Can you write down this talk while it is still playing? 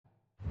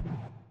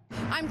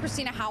I'm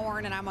Christina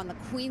Howard, and I'm on the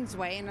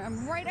Queensway, and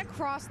I'm right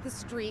across the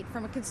street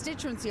from a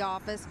constituency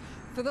office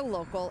for the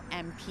local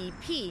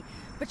MPP.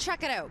 But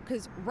check it out,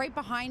 because right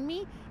behind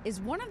me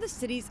is one of the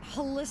city's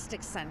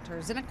holistic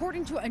centers. And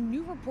according to a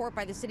new report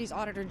by the city's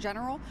Auditor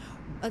General,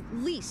 at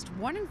least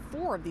 1 in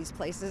 4 of these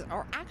places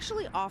are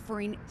actually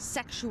offering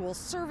sexual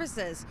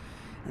services.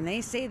 And they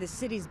say the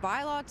city's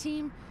bylaw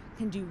team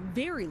can do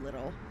very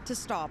little to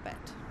stop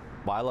it.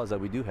 Bylaws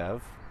that we do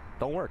have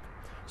don't work.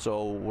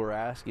 So we're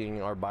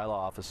asking our bylaw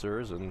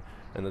officers and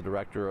the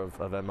director of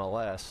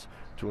MLS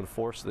to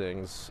enforce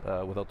things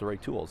without the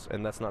right tools,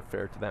 and that's not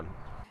fair to them.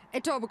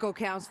 Etobicoke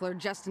Councillor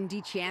Justin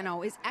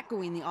DiCiano is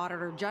echoing the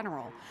Auditor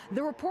General.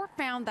 The report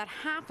found that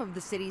half of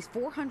the city's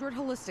 400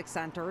 holistic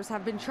centres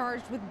have been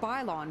charged with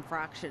bylaw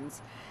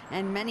infractions,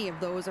 and many of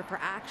those are for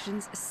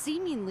actions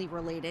seemingly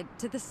related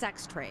to the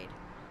sex trade.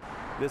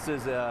 This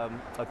is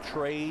a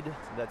trade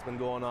that's been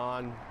going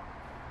on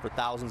for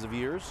thousands of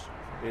years.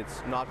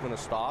 It's not going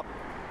to stop.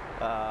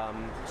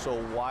 So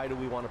why do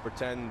we want to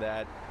pretend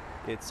that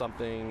it's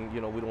something we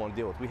don't want to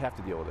deal with? We have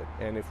to deal with it.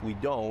 And if we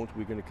don't,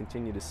 we're going to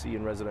continue to see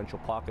in residential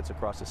pockets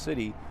across the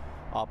city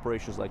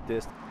operations like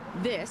this.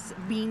 This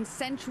being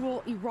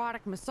sensual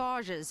erotic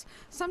massages,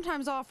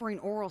 sometimes offering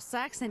oral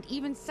sex and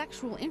even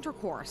sexual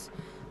intercourse.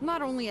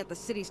 Not only at the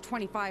city's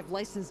 25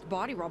 licensed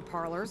body rub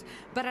parlors,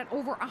 but at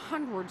over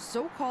 100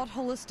 so-called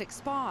holistic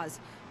spas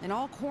in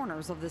all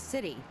corners of the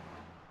city.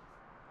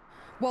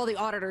 While the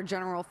Auditor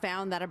General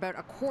found that about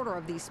a quarter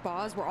of these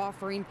spas were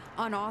offering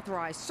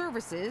unauthorized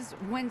services,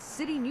 when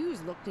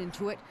CityNews looked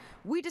into it,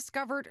 we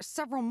discovered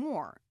several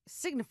more,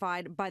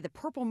 signified by the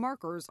purple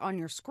markers on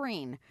your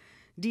screen.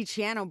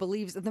 DiCiano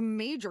believes the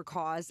major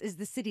cause is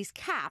the city's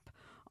cap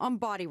on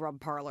body rub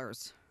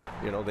parlors.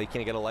 They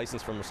can't get a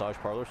license for massage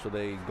parlors, so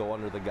they go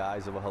under the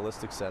guise of a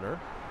holistic center,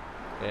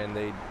 and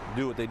they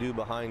do what they do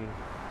behind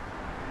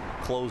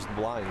closed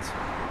blinds.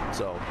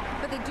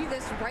 But they do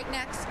this right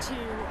next to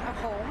a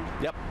home.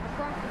 Yep.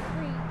 Across the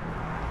street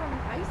from an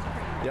ice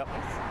cream. Yep.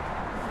 Place,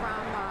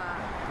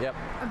 from Yep.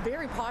 a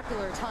very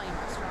popular Italian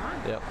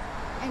restaurant. Yep.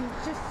 And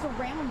just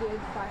surrounded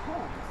by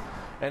homes.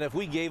 And if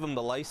we gave them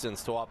the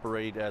license to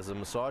operate as a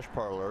massage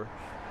parlor,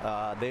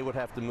 they would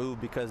have to move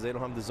because they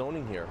don't have the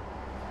zoning here.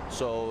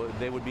 So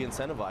they would be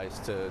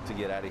incentivized to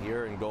get out of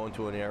here and go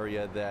into an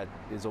area that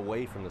is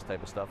away from this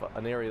type of stuff,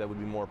 an area that would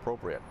be more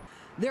appropriate.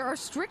 There are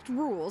strict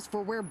rules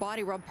for where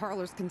body rub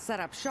parlors can set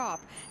up shop,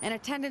 and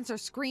attendants are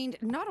screened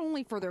not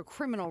only for their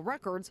criminal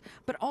records,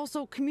 but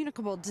also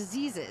communicable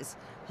diseases.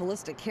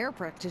 Holistic care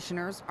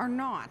practitioners are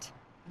not.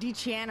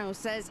 DiCiano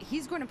says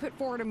he's going to put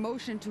forward a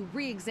motion to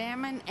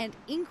re-examine and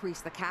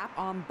increase the cap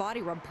on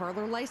body rub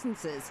parlor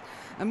licenses,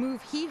 a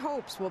move he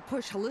hopes will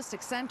push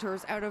holistic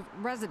centers out of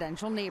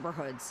residential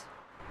neighborhoods.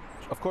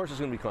 Of course it's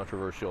going to be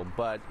controversial,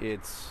 but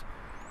it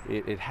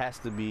has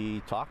to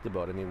be talked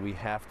about. I mean, we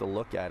have to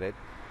look at it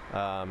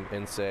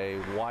and say,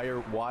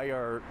 why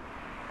are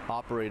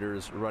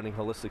operators running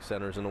holistic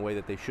centers in a way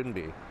that they shouldn't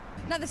be?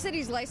 Now, the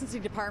city's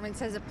licensing department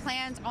says it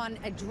plans on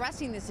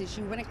addressing this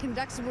issue when it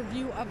conducts a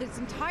review of its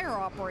entire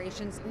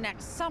operations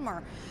next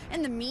summer.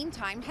 In the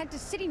meantime, head to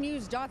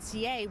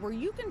citynews.ca where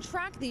you can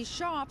track these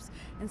shops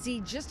and see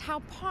just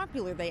how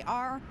popular they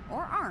are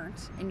or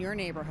aren't in your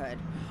neighborhood.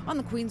 On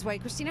the Queensway,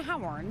 Christina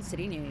Howard,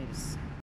 City News.